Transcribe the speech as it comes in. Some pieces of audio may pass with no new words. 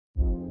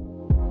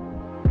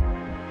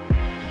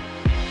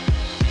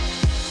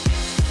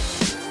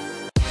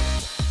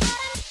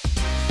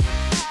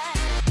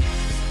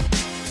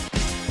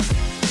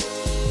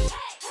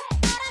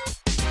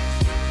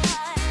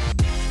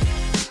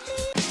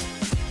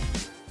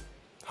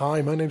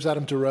Hi, my name's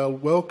Adam Durrell.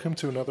 Welcome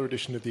to another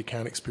edition of the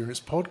Account Experience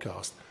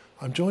podcast.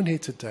 I'm joined here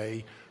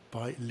today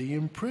by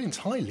Liam Prince.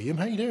 Hi Liam,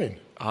 how are you doing?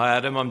 Hi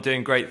Adam, I'm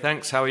doing great,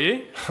 thanks. How are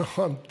you?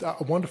 I'm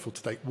wonderful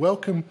today.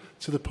 Welcome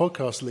to the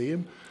podcast,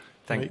 Liam.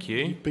 Thank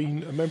you. You've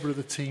been a member of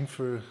the team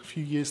for a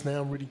few years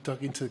now and really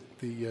dug into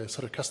the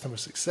sort of customer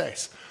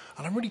success.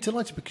 And I'm really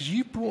delighted because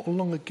you brought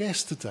along a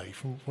guest today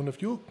from one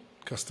of your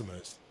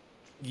customers.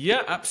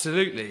 Yeah,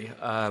 absolutely.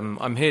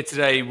 I'm here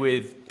today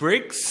with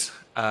Briggs,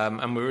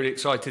 and we're really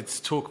excited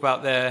to talk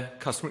about their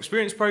customer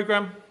experience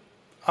program.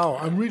 Oh,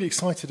 I'm really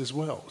excited as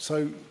well.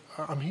 So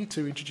I'm here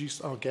to introduce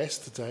our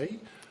guest today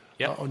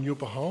on your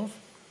behalf.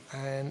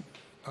 And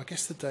our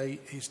guest today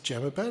is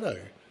Gemma Beddoe.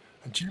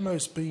 And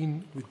Gemma's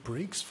been with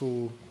Briggs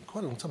for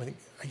quite a long time, I think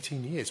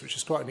 18 years, which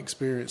is quite an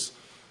experience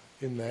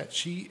in that.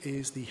 She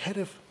is the head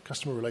of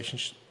customer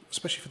relations,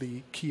 especially for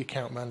the key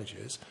account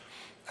managers.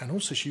 And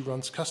also she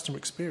runs customer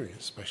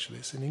experience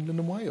specialists in England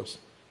and Wales.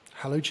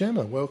 Hello,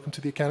 Gemma. Welcome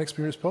to the Account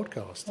Experience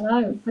podcast.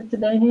 Hello, good to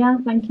be here.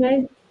 Thank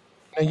you.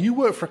 Now, you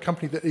work for a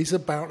company that is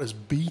about as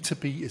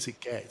B2B as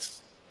it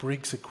gets,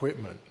 Briggs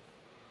Equipment.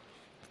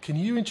 Can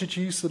you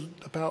introduce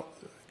about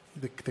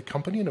the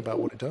company and about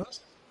what it does?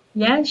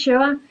 Yeah,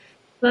 sure.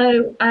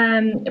 So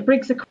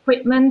Briggs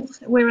Equipment,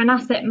 we're an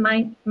asset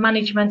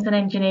management and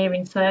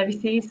engineering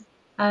services.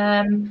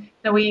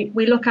 So we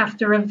look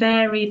after a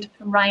varied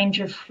range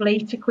of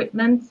fleet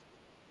equipment.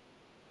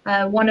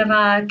 One of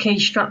our key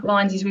strap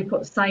lines is we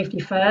put safety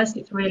first.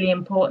 It's really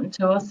important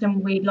to us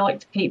and we like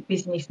to keep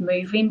business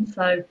moving.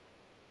 So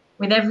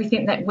with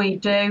everything that we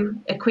do,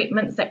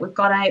 equipment that we've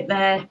got out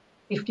there,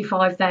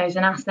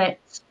 55,000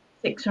 assets,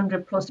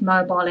 600 plus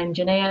mobile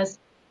engineers,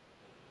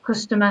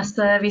 customer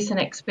service and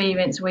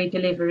experience we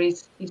deliver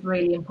is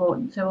really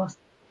important to us.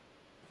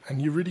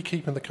 And you're really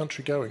keeping the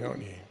country going,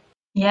 aren't you?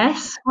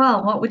 Yes.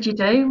 Well, what would you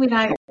do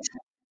without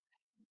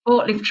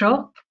forklift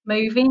truck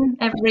moving?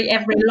 Every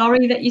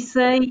lorry that you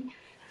see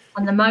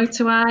on the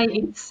motorway,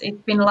 it's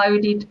been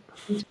loaded.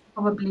 It's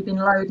probably been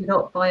loaded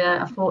up by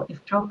a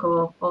forklift truck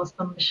or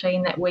some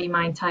machine that we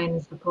maintain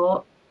and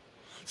support.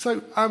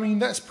 So, I mean,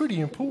 that's pretty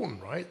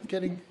important, right?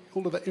 Getting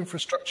all of that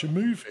infrastructure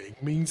moving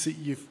means that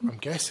I'm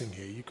guessing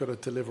here, you've got to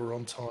deliver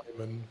on time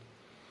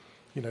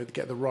and,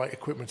 get the right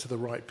equipment to the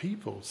right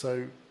people.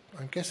 So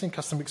I'm guessing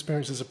customer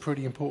experience is a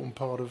pretty important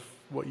part of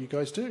what you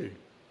guys do.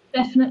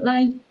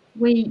 Definitely.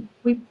 We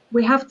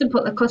have to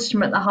put the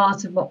customer at the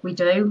heart of what we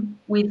do.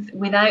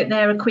 Without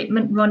their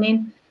equipment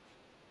running,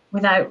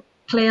 without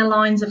clear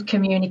lines of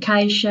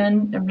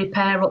communication and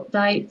repair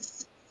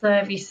updates,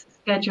 service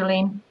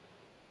scheduling,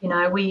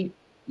 the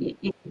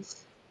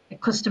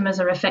customers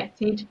are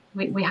affected.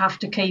 We have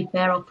to keep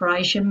their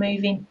operation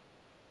moving.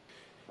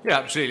 Yeah,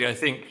 absolutely. I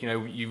think,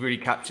 you really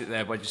captured it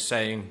there by just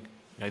saying,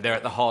 they're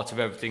at the heart of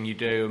everything you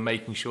do and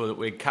making sure that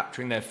we're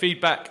capturing their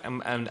feedback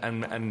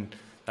and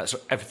that's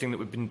everything that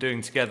we've been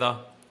doing together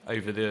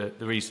over the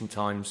recent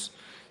times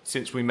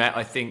since we met,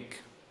 I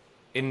think,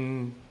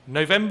 in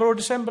November or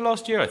December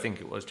last year, I think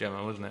it was,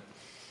 Gemma, wasn't it?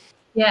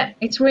 Yeah,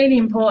 it's really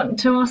important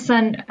to us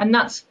and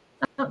that's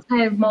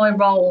how my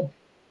role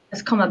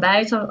has come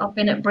about. I've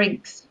been at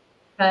Briggs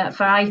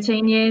for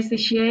 18 years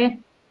this year,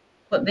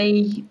 but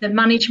the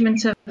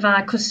management of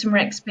our customer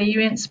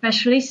experience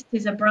specialist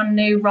is a brand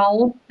new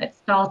role that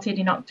started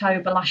in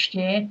October last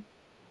year,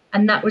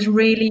 and that was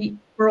really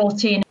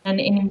brought in and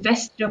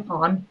invested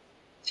upon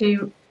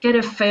to get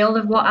a feel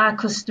of what our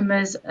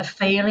customers are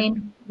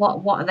feeling,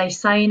 what are they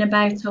saying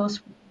about us,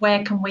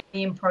 where can we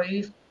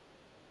improve. So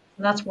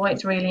that's why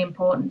it's really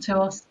important to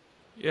us.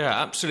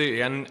 Yeah,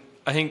 absolutely. And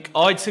I think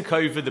I took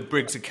over the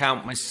Briggs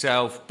account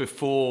myself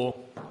before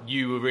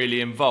you were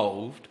really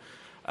involved.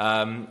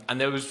 And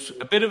there was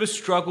a bit of a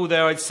struggle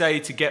there, I'd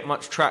say, to get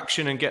much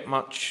traction and get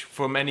much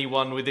from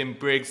anyone within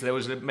Briggs. There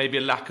was maybe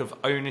a lack of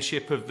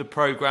ownership of the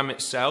programme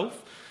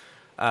itself.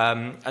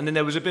 And then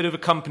there was a bit of a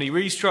company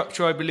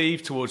restructure, I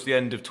believe, towards the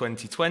end of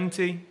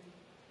 2020.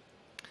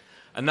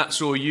 And that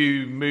saw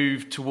you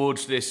move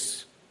towards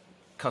this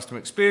customer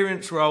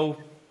experience role.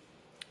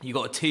 You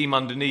got a team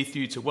underneath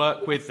you to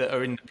work with that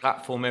are in the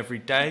platform every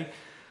day.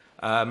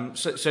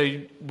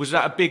 So was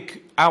that a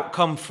big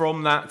outcome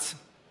from that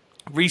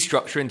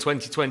restructure in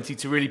 2020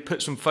 to really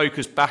put some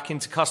focus back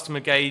into customer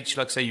gauge?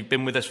 Like I say, you've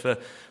been with us for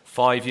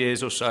 5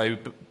 years or so,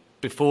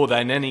 before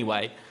then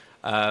anyway.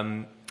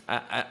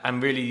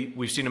 And really,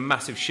 we've seen a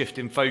massive shift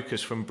in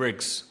focus from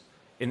Briggs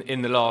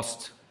in the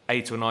last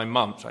 8 or 9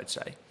 months, I'd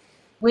say.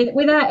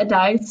 Without a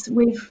doubt,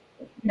 we've,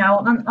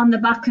 on the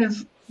back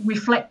of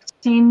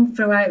reflecting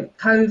throughout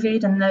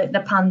COVID and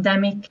the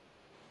pandemic,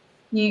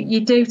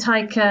 you do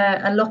take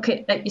a look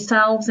at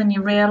yourselves and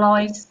you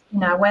realise,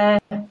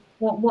 what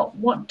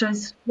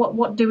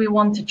do we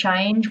want to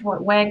change?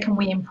 Where can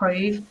we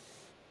improve?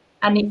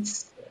 And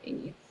it's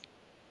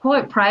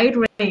quite proud,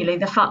 really,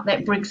 the fact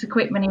that Briggs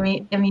Equipment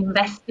have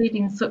invested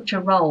in such a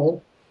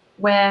role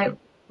where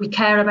we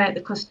care about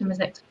the customer's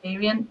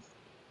experience,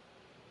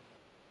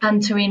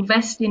 and to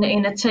invest in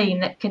a team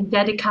that can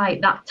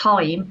dedicate that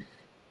time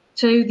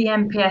to the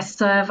NPS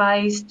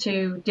surveys,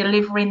 to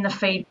delivering the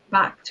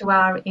feedback to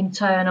our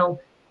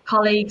internal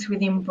colleagues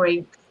within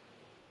Briggs.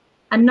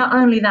 And not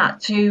only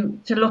that, to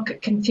look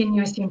at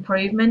continuous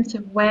improvement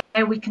of where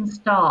we can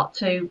start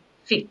to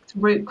fix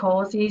root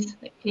causes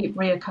that keep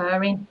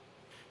reoccurring.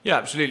 Yeah,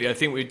 absolutely. I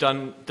think we've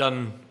done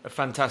a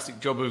fantastic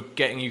job of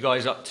getting you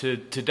guys up to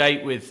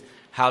date with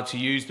how to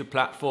use the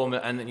platform,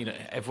 and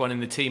everyone in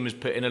the team has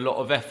put in a lot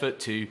of effort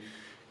to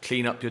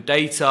clean up your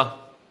data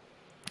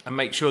and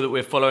make sure that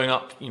we're following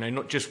up,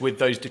 not just with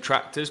those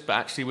detractors, but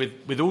actually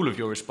with all of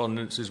your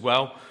respondents as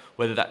well,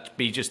 whether that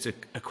be just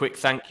a quick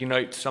thank you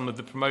note to some of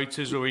the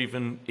promoters or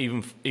even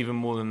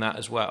more than that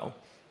as well.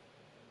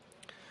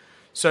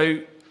 So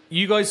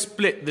you guys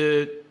split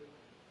the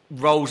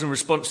roles and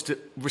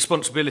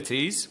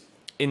responsibilities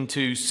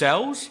into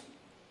cells.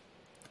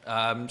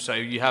 So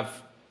you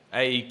have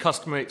a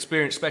customer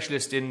experience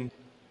specialist in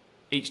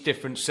each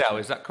different cell.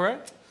 Is that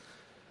correct?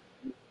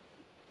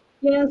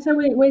 Yeah, so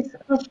we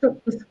structure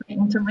this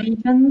into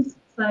regions,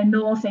 so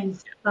north,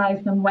 east,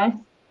 south and west.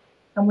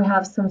 And we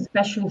have some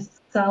specialist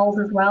cells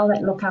as well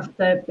that look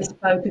after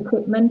bespoke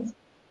equipment.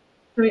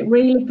 So it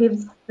really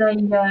gives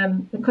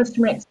the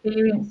customer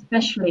experience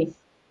specialist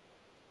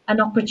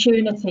an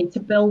opportunity to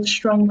build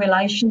strong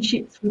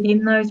relationships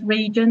within those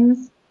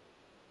regions.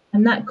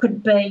 And that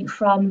could be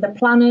from the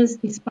planners,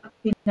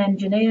 dispatching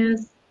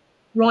engineers,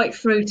 right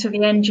through to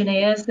the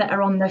engineers that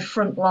are on the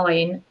front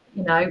line,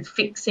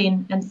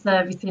 fixing and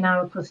servicing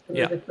our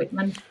customers'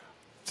 equipment.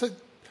 So,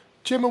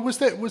 Gemma, was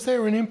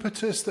there an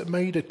impetus that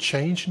made a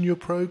change in your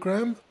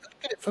program? I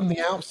get it from the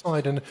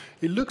outside, and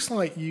it looks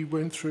like you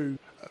went through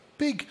a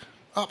big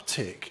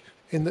uptick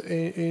in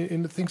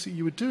the things that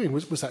you were doing.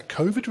 Was that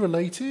COVID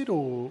related,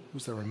 or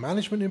was there a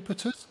management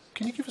impetus?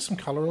 Can you give us some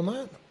colour on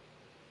that?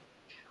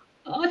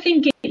 I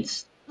think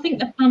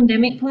the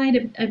pandemic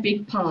played a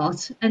big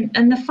part,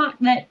 and the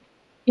fact that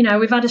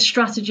we've had a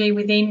strategy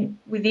within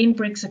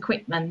Briggs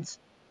Equipment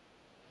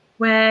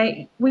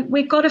where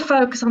we've got to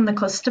focus on the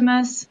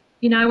customers.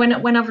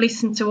 When I've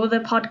listened to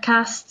other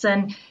podcasts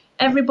and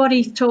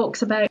everybody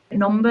talks about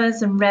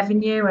numbers and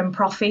revenue and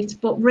profit,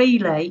 but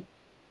really,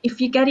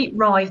 if you get it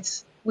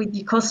right with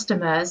your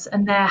customers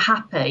and they're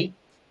happy,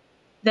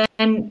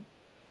 then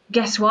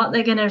guess what?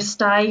 They're going to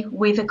stay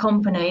with a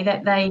company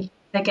that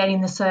they're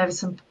getting the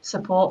service and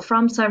support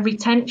from. So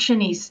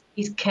retention is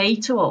key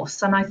to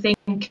us. And I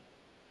think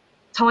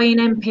tying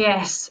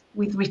NPS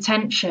with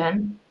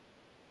retention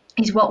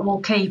is what will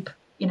keep,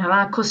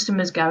 our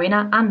customers going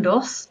and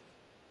us.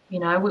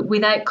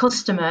 Without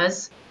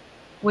customers,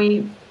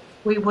 we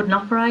wouldn't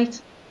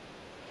operate.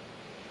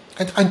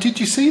 And did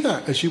you see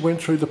that as you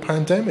went through the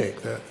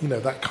pandemic, that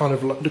that kind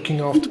of looking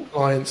after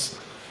clients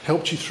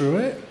helped you through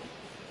it?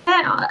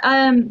 Yeah,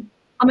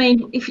 I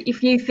mean,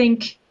 if you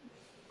think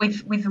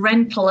with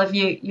rental of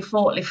your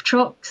forklift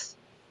trucks,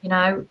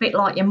 a bit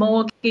like your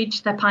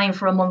mortgage, they're paying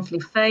for a monthly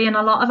fee, and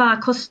a lot of our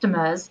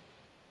customers,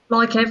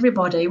 like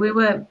everybody,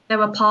 they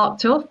were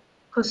parked up.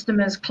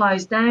 Customers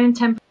closed down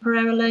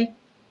temporarily,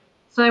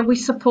 so we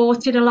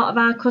supported a lot of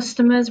our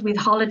customers with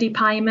holiday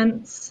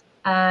payments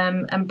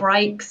and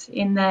breaks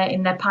in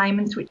their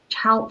payments, which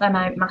helped them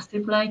out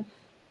massively.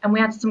 And we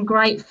had some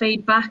great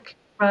feedback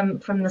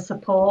from the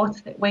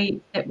support that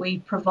we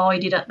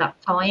provided at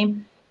that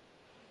time.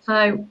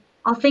 So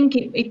I think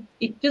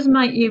it does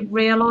make you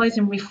realise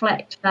and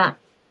reflect that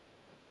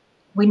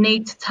we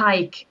need to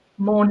take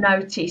more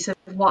notice of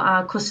what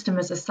our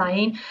customers are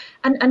saying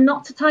and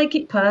not to take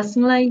it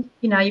personally.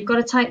 You've got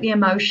to take the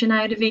emotion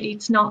out of it.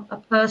 It's not a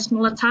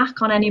personal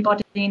attack on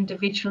anybody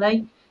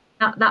individually.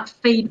 That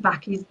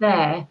feedback is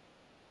there.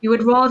 You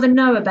would rather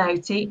know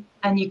about it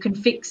and you can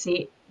fix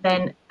it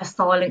than a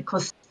silent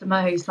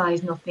customer who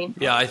says nothing.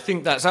 Yeah, I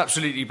think that's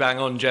absolutely bang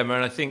on, Gemma.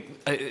 And I think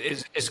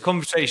it's a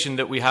conversation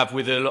that we have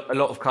with a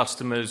lot of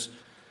customers,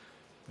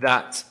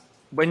 that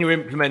when you're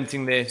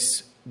implementing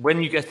this,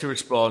 when you get a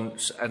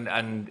response,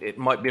 and it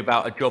might be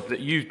about a job that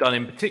you've done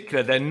in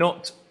particular, they're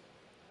not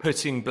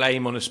putting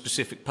blame on a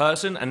specific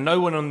person, and no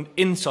one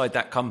inside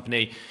that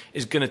company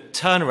is going to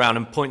turn around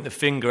and point the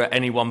finger at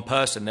any one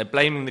person. They're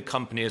blaming the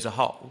company as a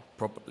whole,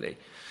 probably.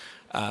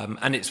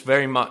 And it's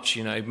very much,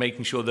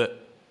 making sure that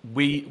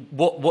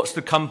what's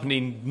the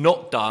company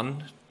not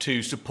done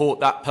to support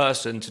that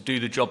person to do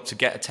the job to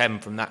get a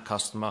 10 from that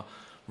customer,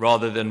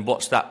 rather than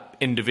what's that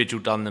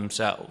individual done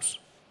themselves.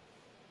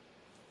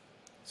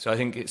 So I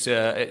think it's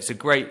a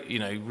great,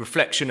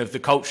 reflection of the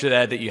culture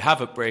there that you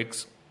have at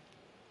Briggs,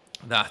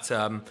 that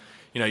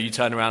you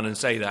turn around and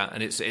say that,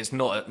 and it's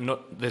not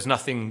there's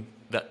nothing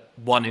that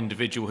one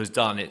individual has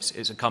done.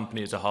 It's a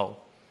company as a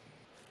whole.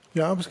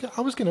 Yeah, I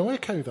was going to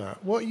echo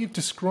that. What you've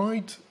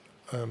described,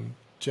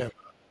 Gemma,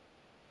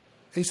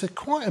 is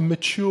quite a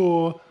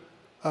mature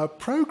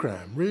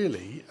program,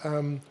 really.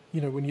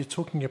 When you're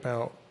talking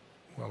about,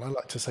 well, I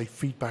like to say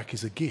feedback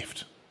is a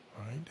gift,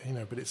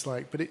 right? But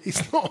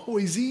it's not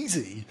always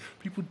easy.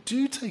 People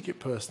do take it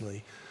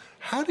personally.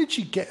 How did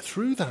you get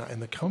through that in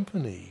the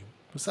company?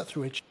 Was that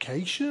through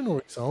education or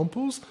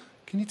examples?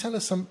 Can you tell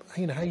us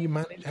how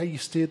you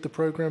steered the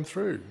program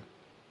through?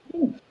 I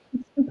think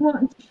it's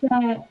important to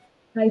share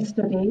case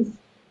studies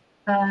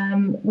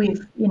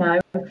with,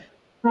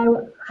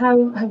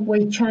 how have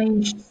we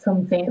changed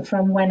something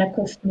from when a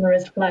customer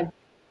has flagged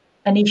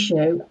an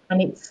issue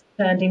and it's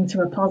turned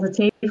into a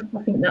positive?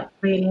 I think that's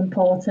really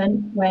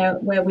important, where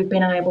we've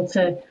been able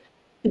to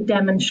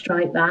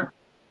demonstrate that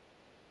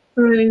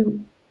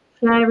through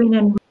sharing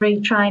and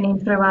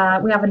retraining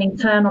through we have an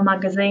internal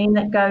magazine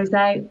that goes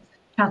out,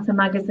 Chatter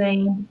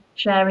Magazine,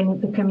 sharing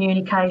the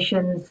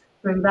communications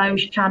through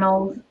those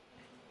channels,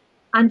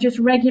 and just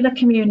regular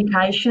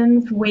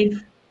communications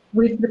with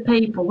the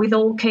people, with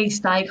all key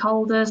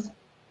stakeholders,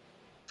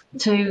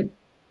 to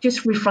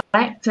just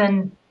reflect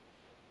and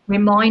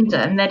remind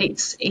them that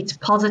it's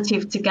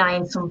positive to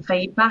gain some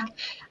feedback.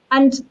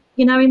 And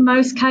in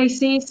most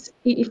cases,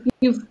 if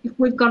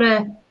we've got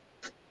a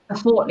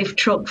forklift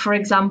truck, for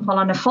example,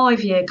 on a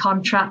 5-year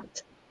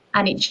contract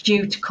and it's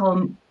due to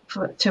come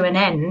to an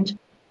end,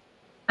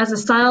 as a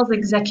sales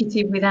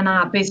executive within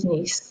our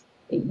business,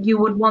 you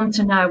would want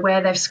to know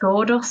where they've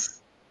scored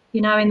us,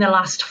 in the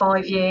last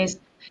 5 years.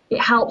 It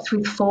helps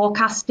with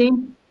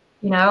forecasting.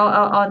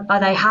 Are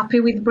they happy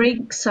with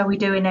Briggs? Are we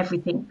doing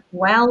everything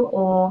well,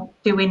 or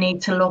do we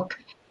need to look,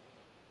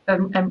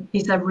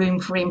 is there room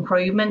for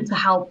improvement to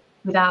help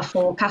with our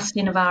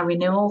forecasting of our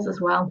renewals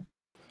as well?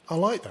 I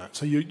like that.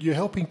 So you're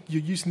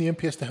using the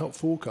NPS to help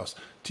forecast.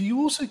 Do you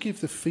also give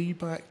the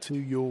feedback to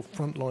your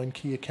frontline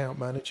key account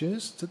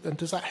managers? And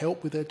does that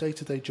help with their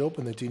day-to-day job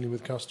when they're dealing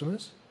with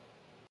customers?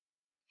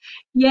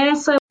 Yeah,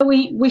 so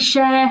we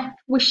share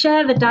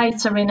the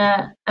data in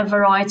a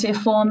variety of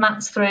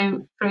formats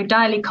through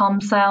daily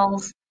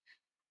comsales,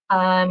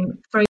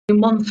 through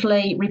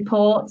monthly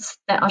reports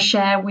that I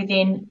share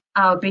within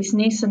our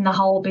business and the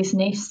whole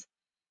business.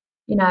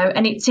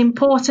 And it's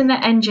important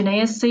that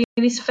engineers see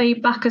this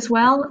feedback as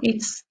well.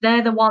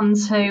 They're the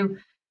ones who,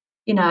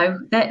 they're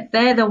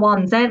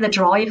the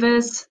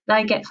drivers.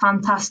 They get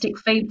fantastic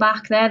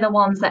feedback. They're the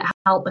ones that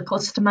help the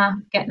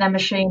customer get their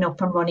machine up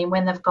and running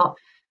when they've got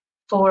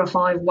 4 or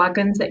 5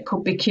 wagons that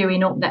could be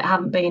queuing up that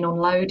haven't been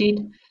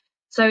unloaded.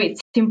 So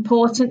it's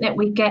important that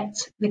we get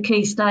the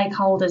key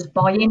stakeholders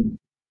buy-in.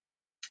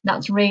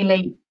 That's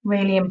really,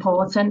 really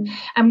important.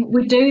 And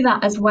we do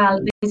that as well.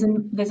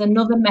 There's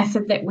another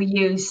method that we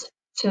use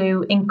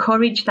to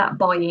encourage that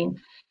buy-in.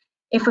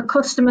 If a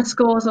customer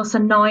scores us a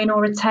 9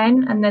 or a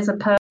 10 and there's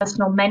a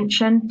personal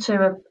mention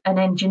to an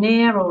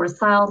engineer or a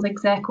sales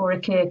exec or a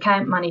key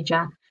account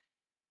manager,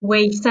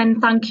 we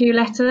send thank you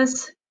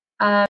letters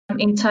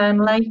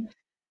internally,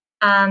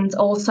 and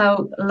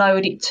also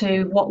load it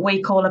to what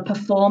we call a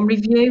perform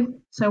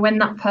review. So when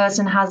that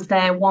person has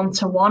their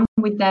one-to-one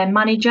with their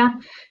manager,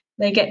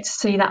 they get to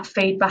see that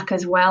feedback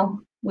as well,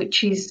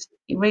 which is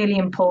really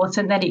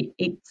important that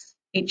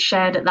it's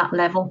shared at that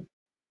level.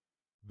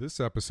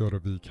 This episode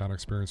of the Account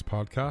Experience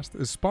Podcast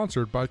is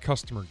sponsored by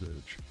Customer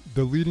Gauge,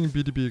 the leading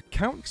B2B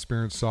account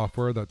experience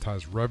software that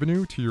ties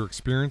revenue to your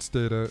experience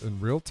data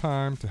in real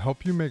time to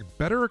help you make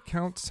better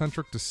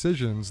account-centric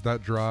decisions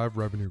that drive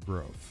revenue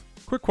growth.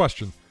 Quick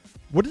question.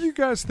 What do you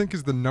guys think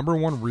is the number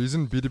one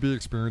reason B2B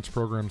experience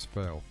programs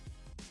fail?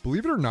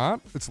 Believe it or not,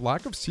 it's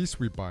lack of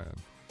C-suite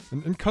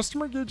buy-in. In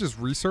Customer Gauge's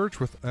research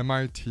with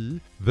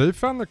MIT, they've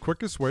found the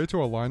quickest way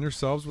to align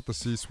yourselves with the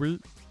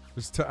C-suite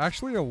is to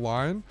actually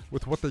align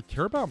with what they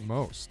care about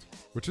most,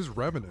 which is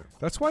revenue.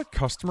 That's why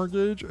Customer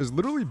Gauge is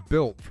literally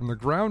built from the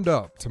ground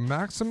up to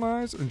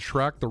maximize and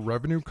track the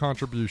revenue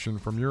contribution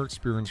from your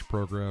experience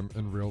program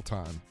in real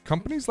time.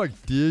 Companies like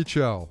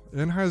DHL,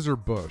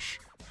 Anheuser-Busch,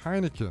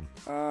 Heineken,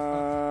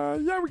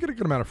 we get a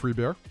good amount of free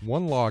beer.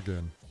 One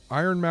Login,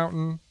 Iron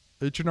Mountain,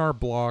 H&R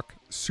Block,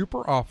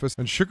 Super Office,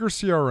 and Sugar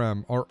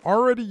CRM are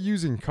already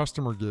using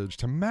Customer Gauge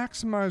to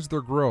maximize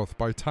their growth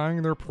by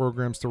tying their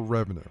programs to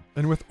revenue.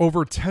 And with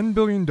over $10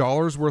 billion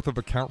worth of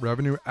account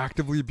revenue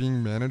actively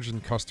being managed in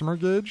Customer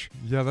Gauge,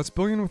 that's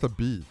billion with a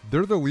B.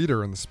 They're the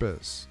leader in the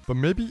space. But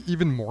maybe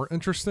even more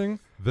interesting,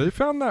 they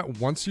found that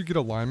once you get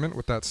alignment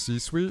with that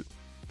C-suite,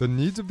 the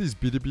needs of these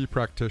B2B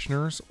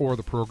practitioners or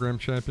the program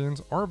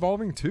champions are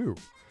evolving too.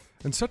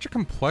 In such a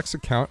complex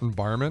account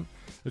environment,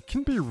 it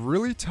can be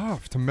really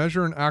tough to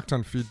measure and act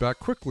on feedback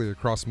quickly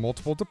across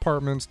multiple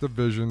departments,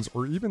 divisions,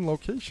 or even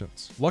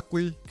locations.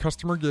 Luckily,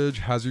 Customer Gauge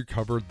has you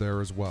covered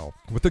there as well,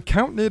 with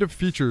account-native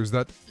features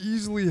that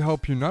easily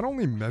help you not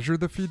only measure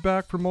the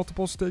feedback from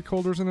multiple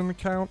stakeholders in an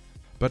account,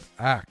 but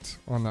act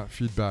on that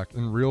feedback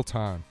in real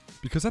time.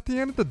 Because at the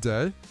end of the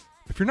day,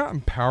 if you're not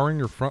empowering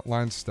your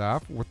frontline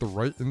staff with the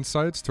right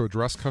insights to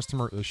address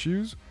customer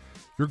issues,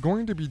 you're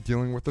going to be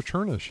dealing with the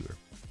churn issue.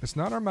 It's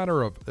not a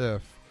matter of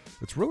if,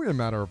 it's really a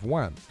matter of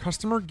when.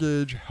 Customer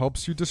Gauge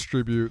helps you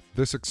distribute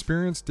this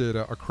experience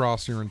data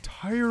across your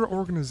entire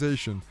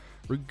organization,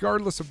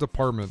 regardless of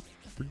department,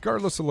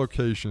 regardless of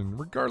location,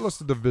 regardless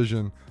of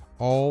division,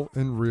 all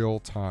in real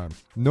time.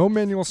 No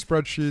manual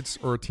spreadsheets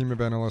or a team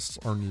of analysts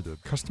are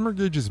needed. Customer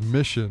Gauge's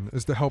mission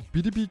is to help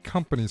B2B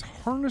companies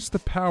harness the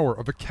power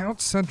of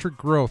account-centric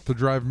growth to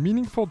drive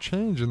meaningful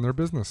change in their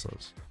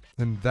businesses.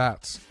 And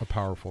that's a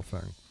powerful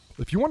thing.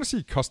 If you want to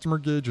see Customer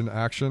Gauge in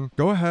action,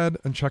 go ahead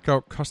and check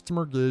out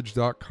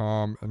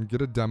customergauge.com and get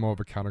a demo of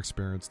Account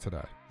Experience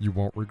today. You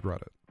won't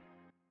regret it.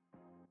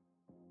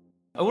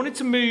 I wanted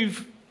to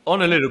move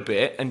on a little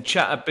bit and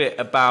chat a bit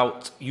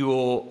about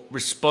your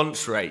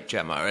response rate,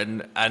 Gemma.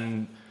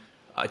 And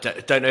I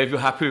don't know if you're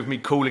happy with me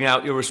calling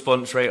out your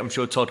response rate. I'm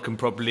sure Todd can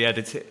probably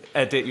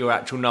edit your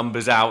actual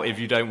numbers out if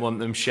you don't want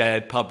them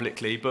shared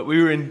publicly. But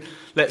we were in,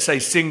 let's say,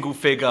 single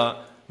figure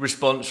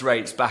response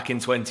rates back in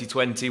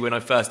 2020 when I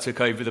first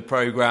took over the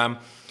program.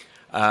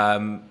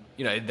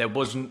 There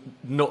wasn't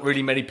not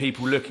really many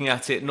people looking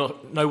at it,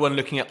 no one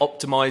looking at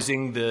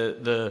optimizing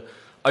the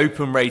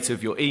open rate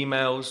of your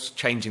emails,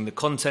 changing the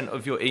content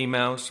of your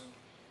emails.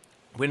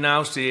 We're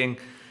now seeing,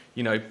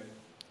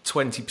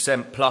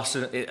 20% plus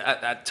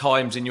at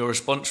times in your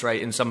response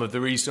rate in some of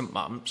the recent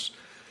months.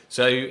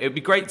 So it'd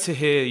be great to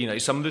hear,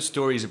 some of the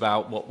stories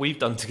about what we've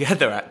done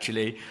together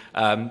actually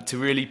to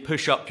really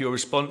push up your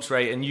response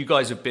rate. And you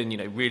guys have been,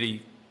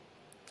 really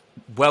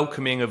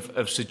welcoming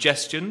of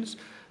suggestions.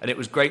 And it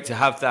was great to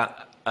have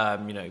that,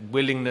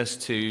 willingness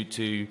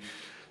to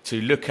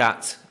look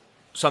at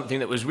something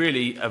that was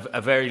really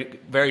a very,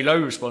 very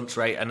low response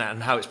rate and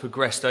how it's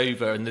progressed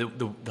over, and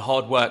the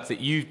hard work that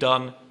you've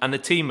done and the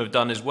team have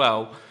done as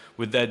well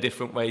with their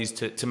different ways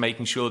to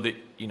making sure that,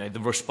 the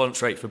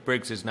response rate for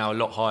Briggs is now a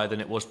lot higher than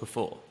it was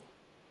before.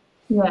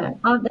 Yeah,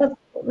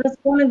 that's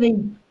one of the...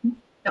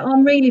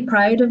 I'm really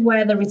proud of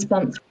where the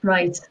response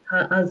rate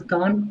has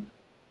gone.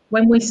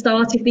 When we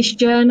started this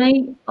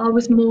journey, I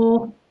was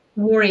more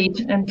worried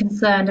and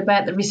concerned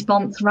about the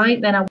response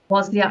rate than I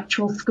was the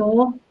actual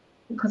score,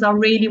 because I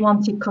really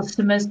wanted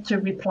customers to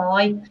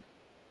reply,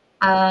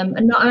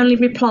 and not only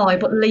reply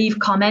but leave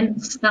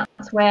comments.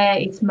 That's where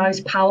it's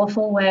most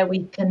powerful, where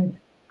we can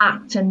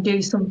act and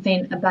do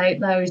something about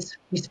those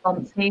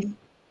responses.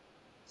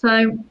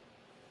 So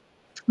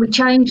we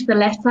changed the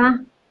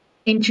letter,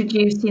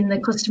 introducing the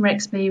customer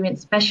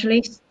experience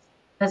specialist.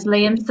 As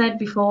Liam said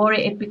before,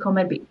 it had become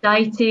a bit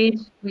dated.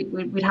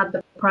 We'd had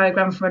the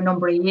program for a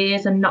number of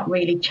years and not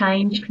really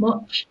changed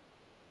much.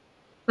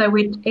 So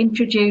we'd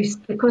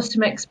introduced the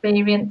customer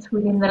experience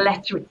within the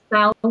letter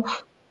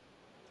itself.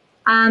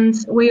 And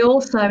we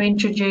also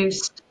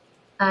introduced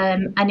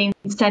an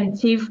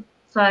incentive,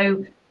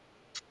 so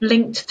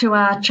linked to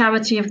our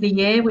charity of the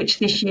year, which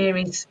this year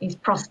is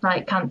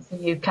Prostate Cancer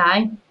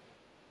UK.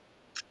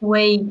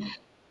 We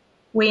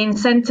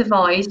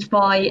incentivised,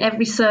 by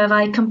every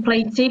survey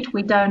completed,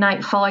 we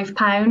donate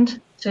 £5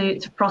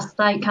 to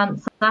prostate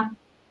cancer.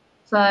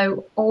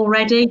 So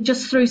already,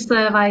 just through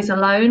surveys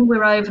alone,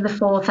 we're over the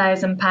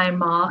 £4,000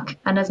 mark.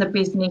 And as a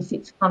business,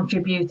 it's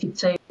contributed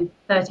to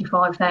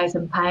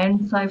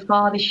 £35,000 so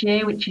far this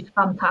year, which is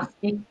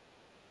fantastic.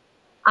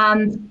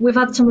 And we've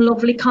had some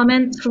lovely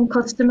comments from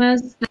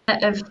customers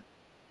that have,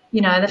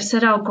 they've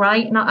said, oh,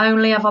 great, not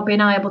only have I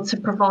been able to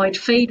provide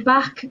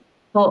feedback,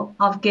 but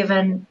I've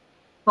given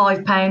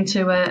 £5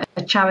 to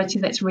a charity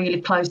that's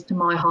really close to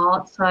my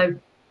heart. So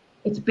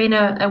it's been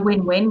a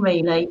win-win,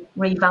 really,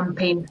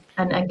 revamping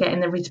and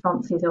getting the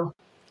responses up.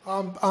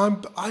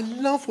 I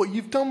love what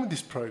you've done with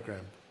this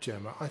program,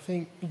 Gemma. I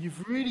think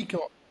you've really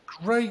got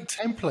a great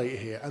template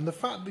here, and the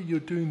fact that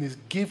you're doing this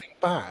giving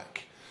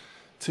back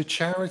to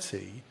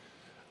charity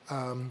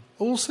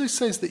also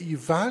says that you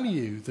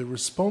value the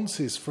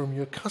responses from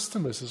your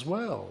customers as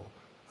well.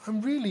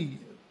 I'm really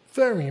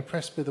very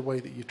impressed by the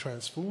way that you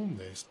transform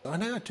this. I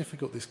know how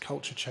difficult this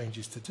culture change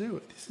is to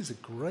do. This is a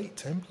great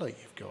template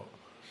you've got.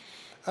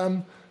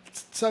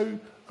 So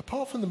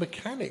apart from the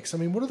mechanics,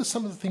 what are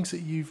some of the things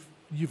that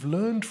you've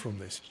learned from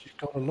this as you've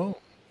gone along?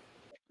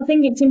 I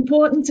think it's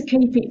important to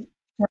keep it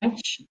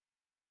fresh.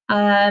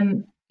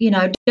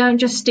 Don't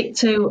just stick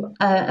to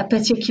a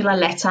particular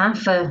letter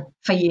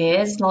for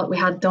years like we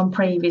had done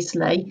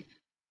previously.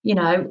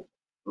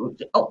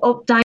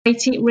 Update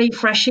it,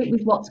 refresh it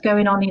with what's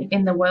going on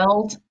in the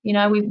world.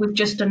 We've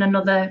just done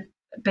another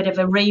bit of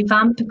a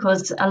revamp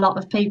because a lot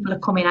of people are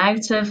coming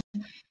out of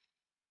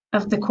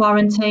the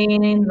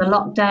quarantining, the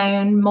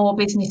lockdown. More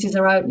businesses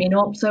are opening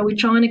up, so we're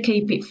trying to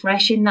keep it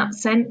fresh in that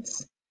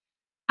sense.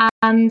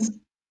 And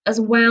as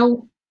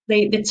well,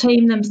 the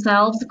team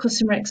themselves, the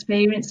customer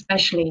experience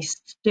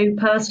specialists, do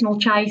personal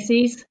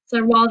chases.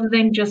 So rather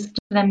than just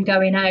them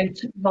going out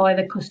via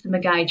the customer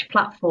gauge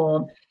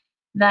platform,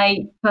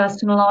 they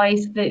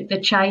personalise the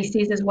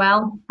chases as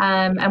well.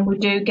 And we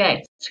do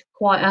get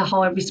quite a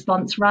high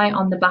response rate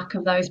on the back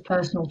of those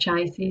personal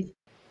chases.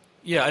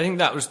 Yeah, I think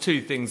that was two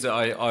things that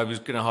I was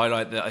going to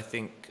highlight that I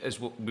think as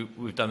what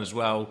we've done as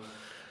well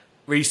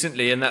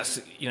recently, and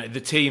that's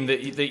the team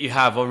that you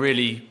have are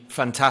really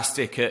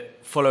fantastic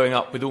at following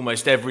up with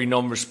almost every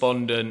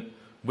non-respondent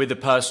with a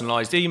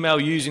personalised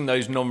email using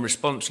those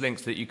non-response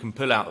links that you can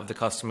pull out of the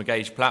customer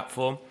gauge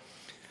platform,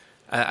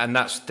 and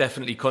that's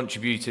definitely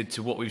contributed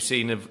to what we've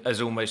seen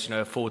as almost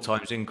a 4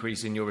 times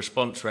increase in your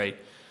response rate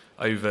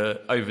over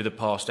the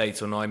past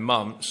 8 or 9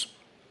 months.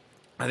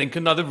 I think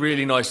another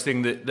really nice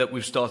thing that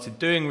we've started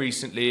doing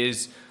recently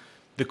is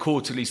the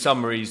quarterly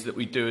summaries that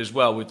we do as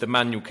well with the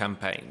manual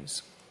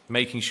campaigns,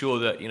 making sure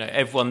that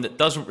everyone that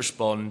doesn't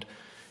respond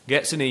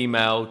gets an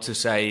email to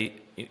say,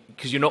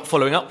 because you're not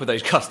following up with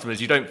those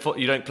customers, you don't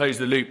close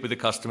the loop with a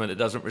customer that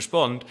doesn't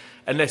respond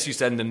unless you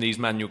send them these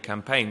manual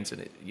campaigns,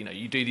 and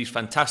you do these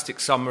fantastic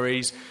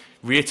summaries,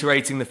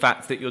 reiterating the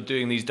fact that you're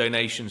doing these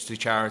donations to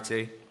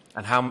charity,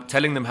 and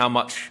telling them how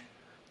much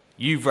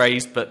you've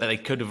raised, but that they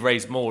could have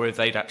raised more if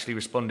they'd actually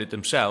responded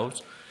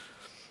themselves.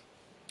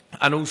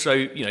 And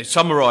also,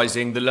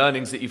 summarising the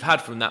learnings that you've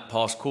had from that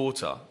past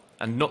quarter,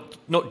 and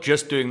not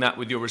just doing that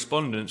with your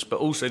respondents, but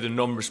also the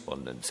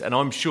non-respondents. And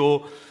I'm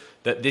sure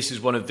that this is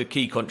one of the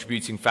key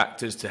contributing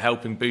factors to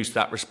helping boost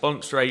that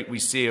response rate. We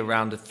see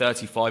around a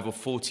 35 or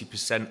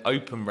 40%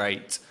 open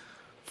rate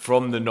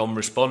from the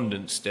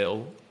non-respondents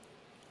still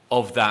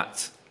of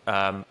that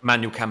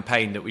manual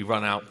campaign that we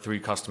run out through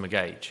Customer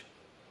Gauge.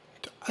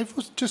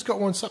 I've just got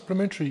one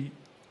supplementary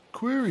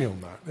query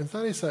on that, and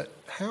that is that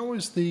how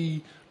is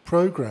the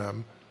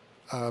programme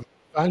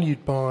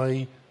valued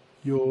by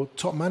your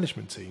top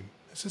management team?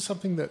 Is this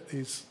something that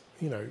is,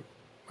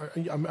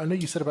 I know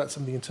you said about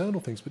some of the internal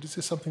things, but is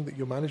this something that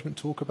your management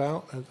talk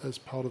about as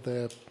part of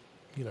their,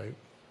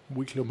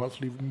 weekly or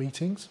monthly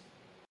meetings?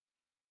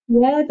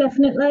 Yeah,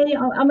 definitely.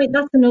 I mean,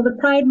 that's another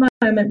proud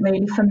moment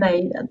really for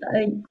me.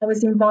 I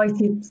was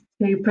invited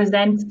to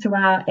present to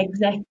our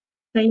exec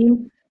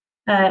team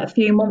a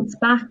few months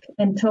back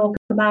and talk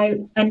about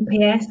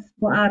NPS,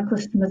 what our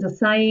customers are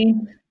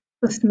saying,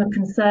 customer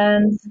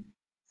concerns.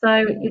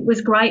 So it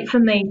was great for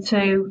me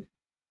to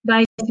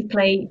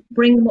basically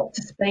bring them up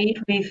to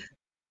speed with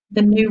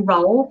the new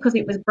role, because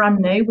it was brand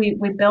new.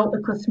 We built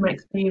the customer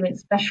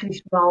experience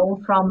specialist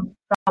role from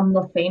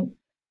nothing,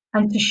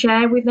 and to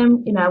share with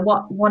them,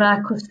 what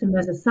our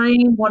customers are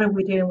saying, what are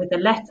we doing with the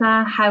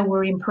letter, how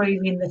we're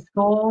improving the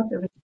score,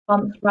 the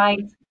response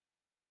rate.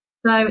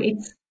 So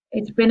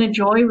it's been a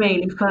joy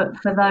really for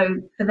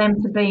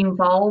them to be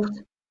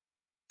involved.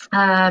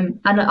 And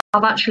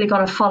I've actually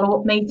got a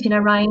follow-up meeting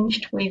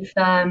arranged with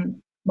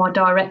my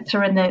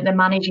director and the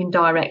managing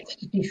director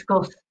to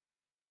discuss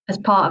as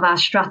part of our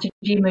strategy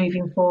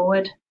moving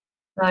forward.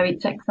 So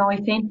it's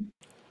exciting.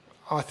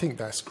 I think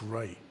that's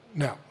great.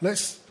 Now,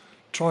 let's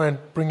try and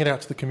bring it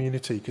out to the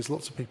community, because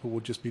lots of people will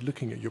just be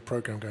looking at your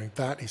program going,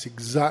 that is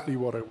exactly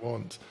what I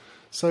want.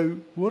 So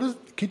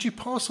could you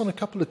pass on a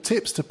couple of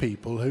tips to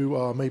people who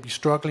are maybe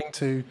struggling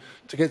to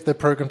get their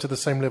program to the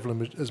same level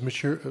of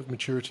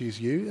maturity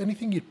as you?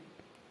 Anything you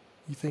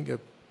think are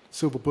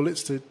silver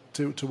bullets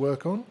to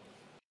work on?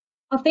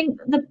 I think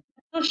the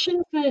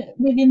passion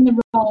within the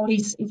role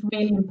is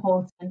really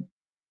important.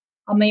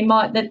 I mean,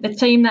 the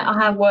team that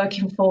I have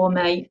working for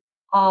me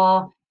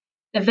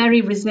they're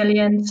very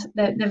resilient.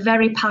 They're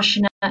very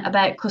passionate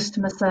about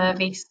customer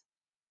service,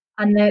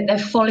 and they're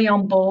fully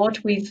on board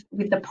with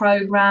the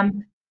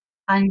program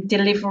and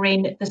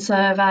delivering the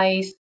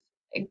surveys,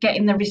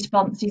 getting the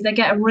responses. They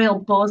get a real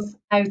buzz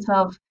out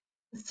of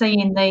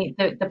seeing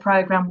the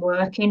program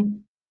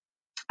working.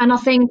 And I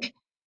think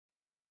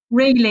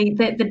really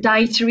the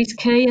data is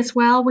key as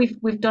well.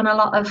 We've done a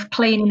lot of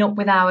cleaning up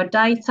with our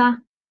data,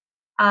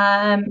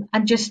 and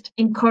just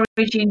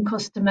encouraging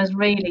customers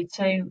really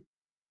to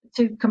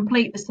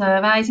complete the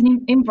surveys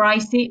and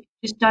embrace it.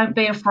 Just don't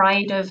be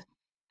afraid of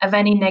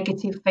any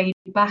negative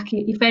feedback.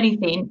 If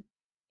anything,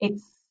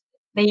 it's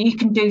that you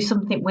can do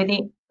something with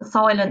it.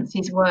 Silence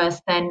is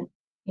worse than,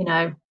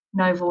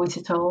 no voice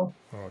at all.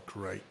 Oh,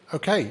 great.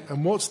 Okay,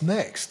 and what's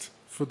next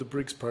for the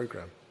Briggs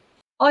program?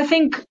 I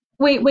think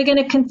we're going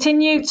to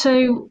continue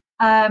to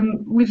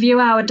review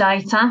our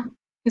data,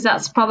 because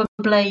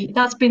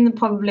that's been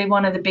probably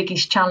one of the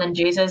biggest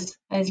challenges. As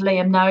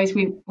Liam knows,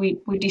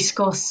 we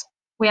discuss.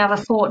 We have a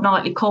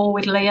fortnightly call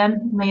with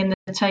Liam, me and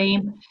the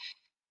team.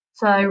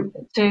 So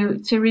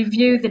to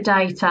review the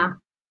data,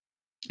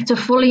 to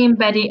fully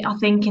embed it, I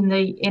think,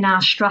 in our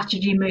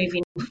strategy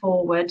moving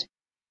forward,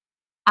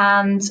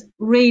 and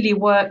really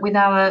work with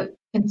our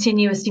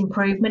continuous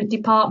improvement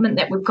department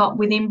that we've got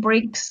within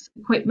Briggs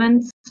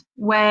Equipment,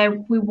 where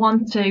we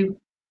want to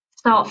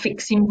start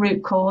fixing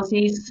root cause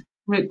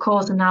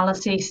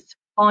analysis,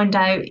 find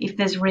out if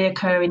there's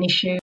reoccurring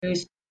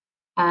issues,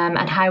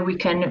 and how we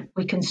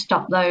can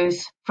stop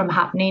those from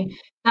happening.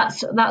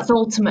 That's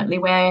ultimately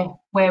where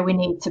we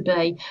need to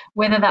be,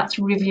 whether that's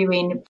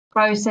reviewing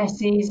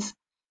processes,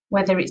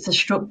 whether it's a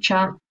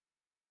structure,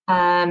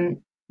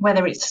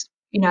 whether it's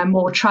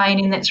more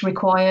training that's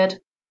required.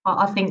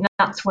 I think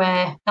that's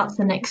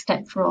the next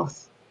step for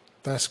us.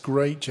 That's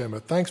great,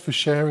 Gemma. Thanks for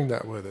sharing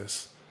that with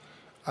us.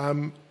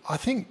 I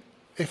think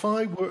if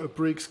I were a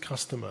Briggs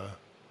customer,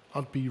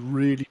 I'd be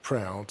really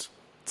proud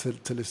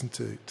to listen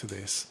to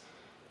this.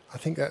 I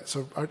think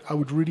I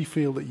would really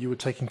feel that you were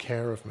taking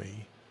care of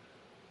me.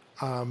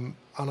 And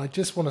I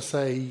just want to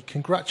say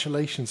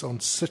congratulations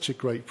on such a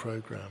great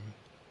program.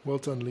 Well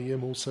done,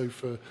 Liam, also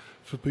for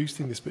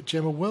boosting this. But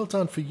Gemma, well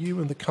done for you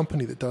and the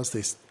company that does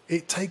this.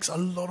 It takes a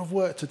lot of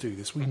work to do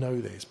this. We know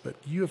this, but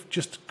you have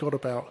just got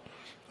about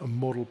a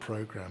model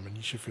program, and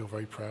you should feel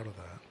very proud of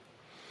that.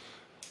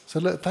 So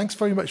look, thanks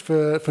very much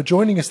for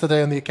joining us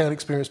today on the Account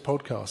Experience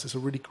podcast. It's a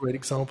really great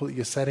example that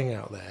you're setting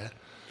out there.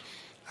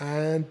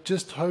 And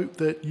just hope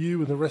that you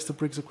and the rest of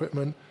Briggs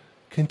Equipment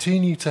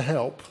continue to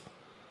help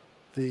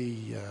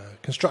the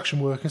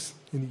construction workers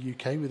in the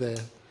UK with their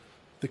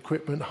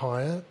equipment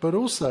hire, but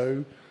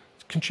also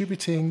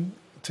contributing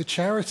to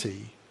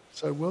charity.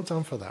 So well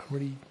done for that. I'm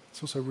really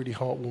It's also really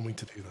heartwarming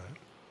to do that.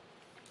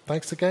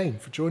 Thanks again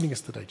for joining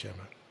us today,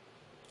 Gemma.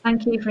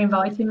 Thank you for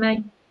inviting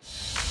me.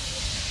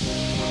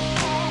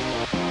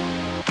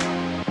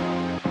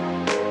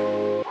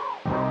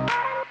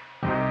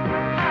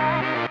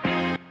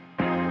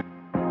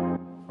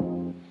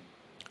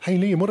 Hey,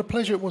 Liam, what a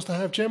pleasure it was to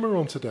have Gemma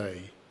on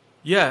today.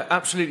 Yeah,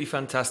 absolutely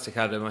fantastic,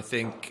 Adam. I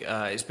think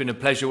it's been a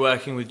pleasure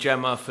working with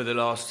Gemma for the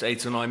last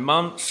 8 or 9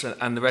 months,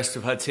 and the rest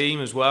of her team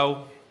as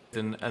well.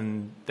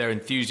 And their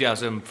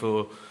enthusiasm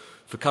for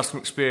customer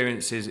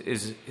experience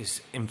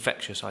is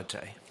infectious, I'd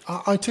say.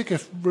 I took a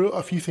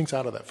few things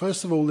out of that.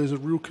 First of all, there's a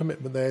real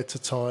commitment there to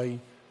tie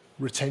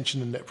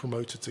retention and Net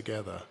Promoter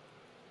together,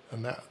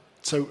 and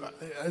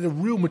a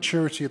real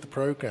maturity of the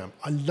program.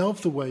 I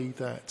love the way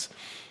that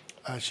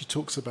she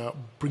talks about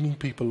bringing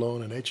people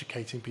on and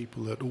educating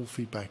people that all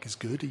feedback is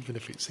good, even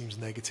if it seems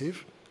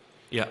negative.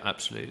 Yeah,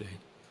 absolutely.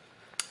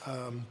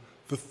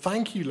 The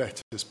thank you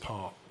letters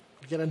part,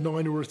 you get a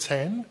 9 or a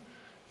 10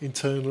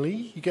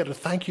 internally. You get a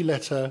thank you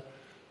letter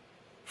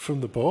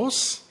from the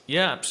boss.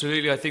 Yeah,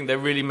 absolutely. I think they're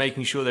really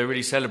making sure they're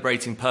really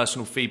celebrating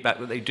personal feedback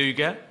that they do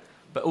get.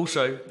 But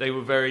also, they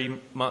were very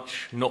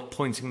much not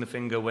pointing the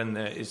finger when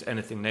there is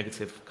anything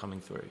negative coming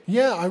through.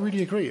 Yeah, I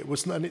really agree.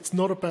 And it's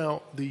not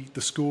about the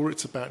score;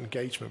 it's about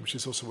engagement, which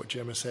is also what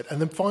Gemma said.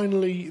 And then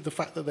finally, the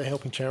fact that they're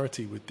helping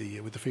charity with the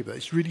feedback.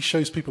 It really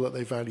shows people that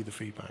they value the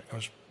feedback.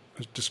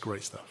 It's just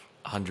great stuff.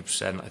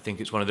 100%. I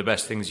think it's one of the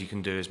best things you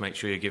can do is make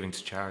sure you're giving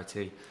to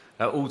charity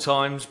at all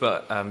times.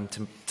 But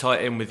to tie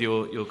it in with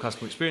your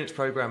customer experience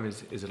program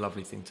is a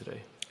lovely thing to do.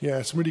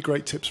 Yeah, some really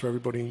great tips for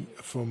everybody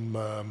from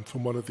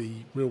one of the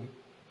real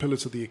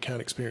pillars of the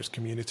account experience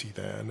community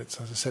there, and it's,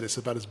 as I said, it's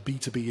about as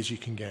B2B as you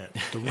can get,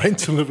 the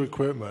rental of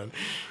equipment.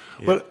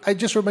 Yeah. Well, it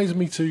just remains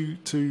me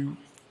to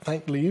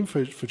thank Liam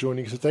for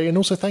joining us today, and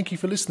also thank you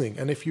for listening.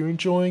 And if you're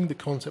enjoying the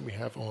content we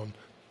have on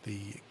the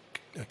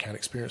Account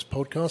Experience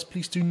podcast,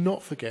 please do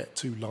not forget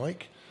to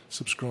like,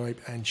 subscribe,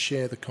 and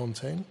share the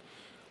content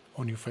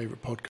on your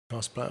favourite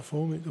podcast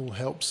platform. It all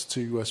helps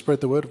to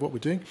spread the word of what we're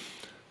doing.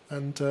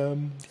 And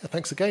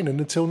thanks again, and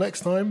until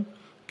next time,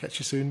 catch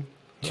you soon.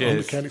 Cheers. On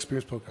the Account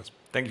Experience podcast.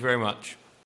 Thank you very much.